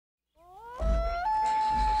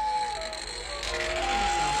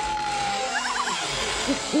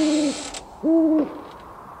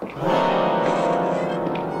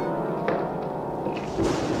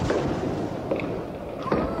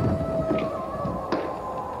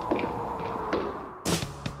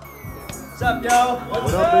What's up, yo?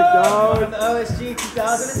 What's up, big dog? From the OSG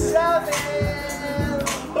 2007.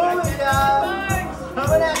 Holy cow!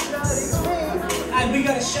 Coming at you, it's me. And we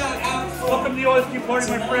got a shout out for... Welcome to the OSG Party,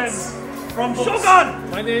 my friends. From Shogun!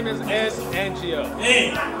 My name is Ed Angio.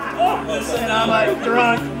 Hey! Oh, listen, I'm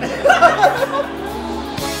drunk.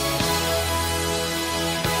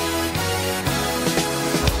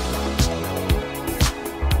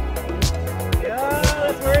 Yeah,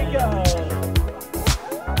 that's where it goes.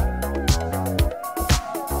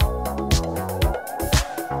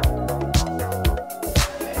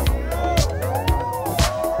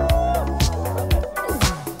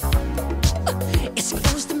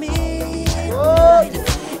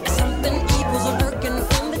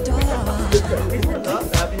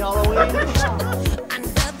 Happy Halloween.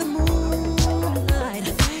 Under the moonlight,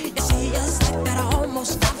 you see us like that, I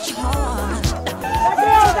almost stopped your heart.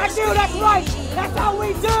 That's right. That's how we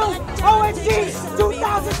do. OSG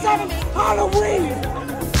 2007 Halloween.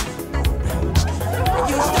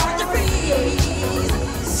 You start to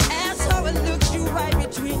freeze, and so it looks you right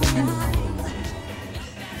between your eyes.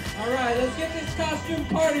 All right, let's get this costume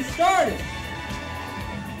party started.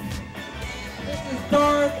 This is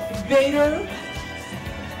Darth Vader,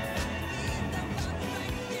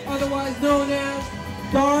 otherwise known as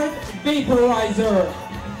Darth Vaporizer.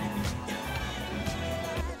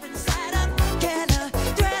 Inside of Keller,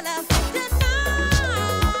 Dweller, tonight.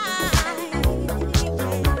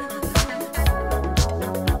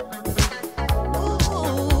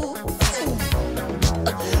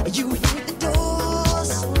 You hear the door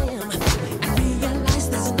slam and realize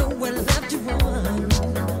there's nowhere left to run.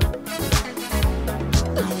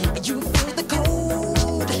 You feel the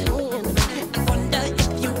cold hand and wonder if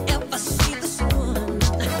you ever see the sun.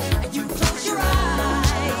 You close your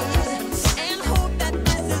eyes and hope that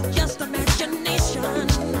this is just imagination,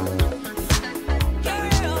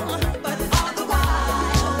 girl. But all the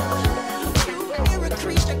while, you hear a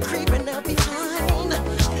creature creeping up behind.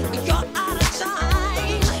 You're out of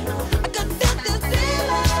time. I could feel this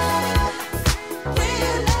feeling.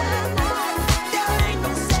 There ain't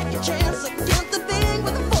no second chance against the thing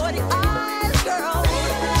with the 40 eyes, girl.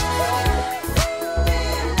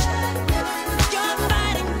 You're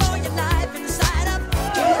fighting for your life inside of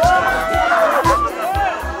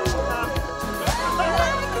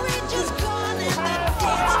like creatures calling that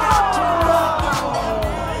can't stop to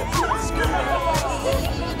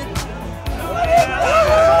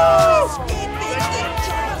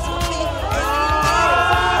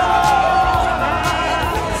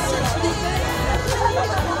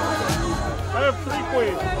I have 3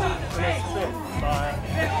 queens. That's 6. Bye.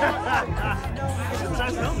 It's a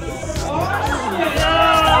nice number.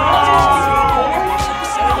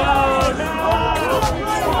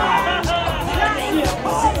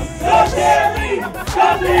 Don't dare me!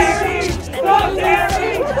 Don't dare me! Don't dare me!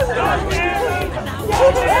 Don't dare me!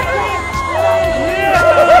 Don't dare me!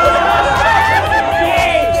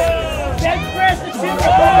 Let's press the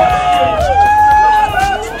Super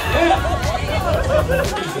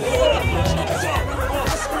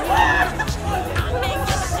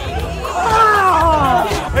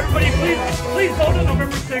Everybody, please vote on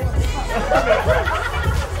November 6th.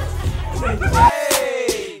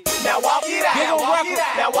 Hey, now walk it out. Now walk it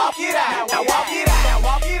out. Now walk it out. Now walk it out. Now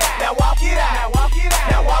walk it out. Now walk it out. Now walk it out.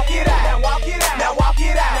 Now walk it out. Now walk it out. Now walk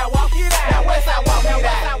it out. Now walk it out. Now west side walk it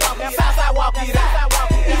out. South side walk it out.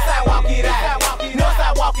 East side walk it out. North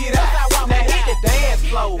side walk it out. Now hit the dance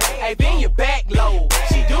floor. Hey, bend your back low.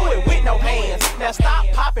 She do it with no hands. Now stop,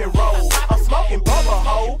 pop and roll. I'm smoking bubble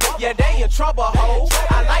hoe. Yeah, they in trouble hoe.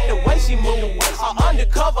 I like the way she move.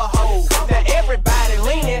 Undercover hoe. Now everybody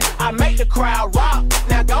leaning. I make the crowd rock.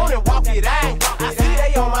 Now go and walk it out. I see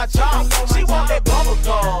they on my job. She want that bubble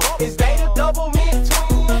gum. Is they the double mint?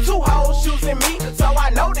 2 hoes choosing me, so I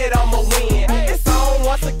know that I'ma win. It's on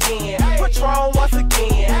once again. Patron once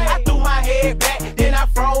again. I threw my head back, then I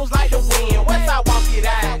froze like the wind. West side walk it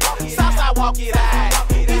out. South side walk it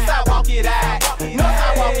out. East side walk it out. North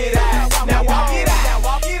side walk it out. Now walk it out. Now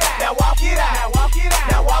walk it out. Now walk it out. Now walk it out.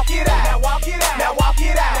 Now walk it out. Now walk it out. Now walk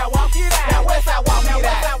it out. Now walk it out. Now west side walk it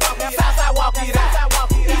out. South side walk it out.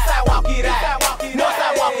 East side walk it out. North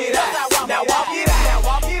side walk it out. Now walk it out. Now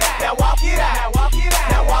walk it out. Now walk it out. Now walk it out.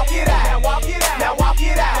 Now walk it out. Now walk it out. Now walk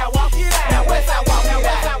it out. Now walk it out. Now west side walk it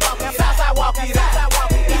out. South side walk it out.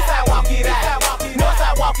 East side walk it out. North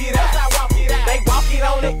side walk it out. They walk it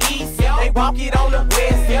on the east. They walk it on the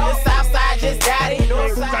west. The south side just got it.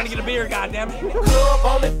 Trying to get a beer, goddammit. Club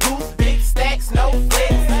on the goose, big stacks, no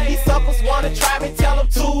flex. These suckers wanna try me, tell them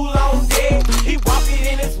too long dead. He walk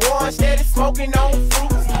it in his one, steady smoking on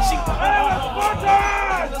fruits. She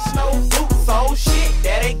the snow boots, oh shit,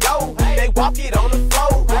 there they go. They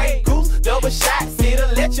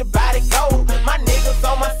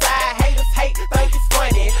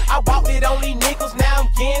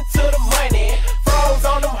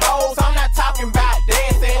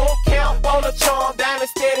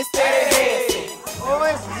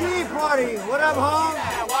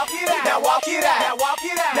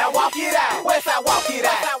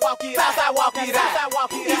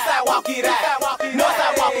walk it out.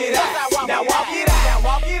 Northside, walk it out. Now walk it out. Now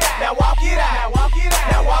walk it out. Now walk it out. Now walk it out.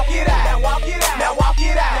 Now walk it out. Now walk it out. Now walk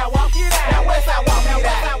it out. Now walk it out. Now Westside, walk it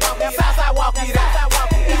out. Now Southside, walk it out.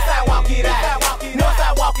 Eastside, walk it out.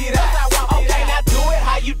 Northside, walk it out. Okay, now do it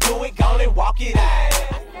how you do it. Go and walk it out.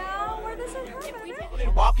 Now, where does it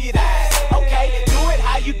happen? Walk it out. Okay, do it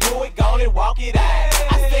how you do it. Go and walk it out.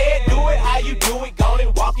 I said do it how you do it. Go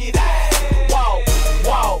and walk it out. Whoa,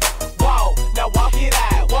 whoa, whoa. Now walk it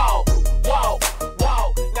out. Whoa, whoa,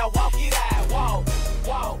 whoa. Now walk it out. Whoa,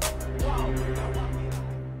 whoa, whoa.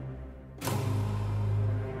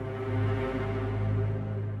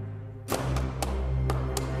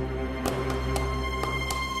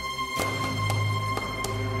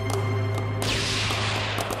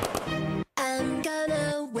 I'm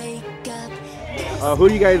gonna wake up. Who are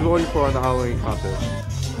you guys voting for on the Halloween contest?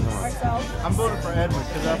 I'm voting for Edwin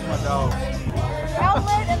because that's my dog.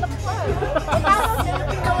 Outlet and the plug. Without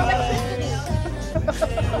electricity.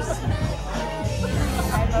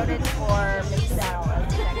 I voted for Miss Dow as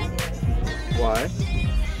sexy. Why?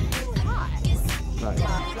 Hot. Nice.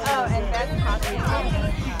 Oh, and best costume.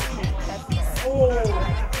 That's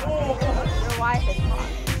your wife is hot.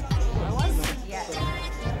 My wife is yes.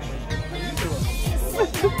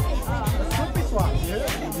 Flippy swap, dude.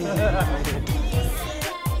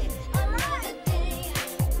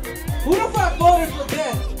 Who the fuck voted for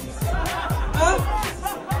Ben? Huh?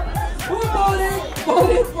 Who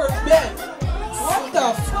voted for Ben? What the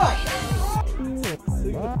fuck?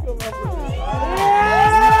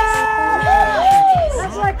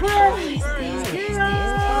 That's like Chris.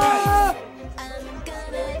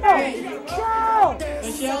 Hey,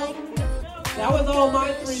 Michelle, that was all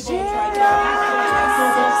my 3 votes right there.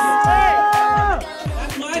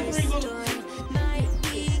 That's my 3 votes.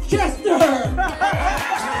 Chester!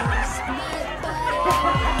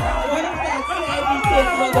 What is that savvy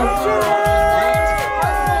motherfucker?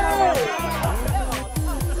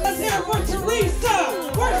 Let's hear it for Teresa!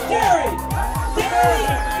 Where's Terry? Terry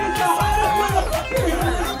is the hottest motherfucker in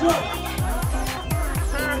this joint.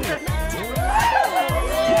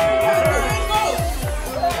 Terry got 9 votes.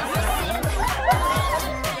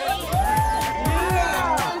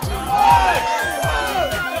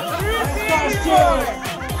 Let's go, Terry.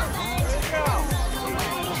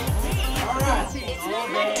 All right.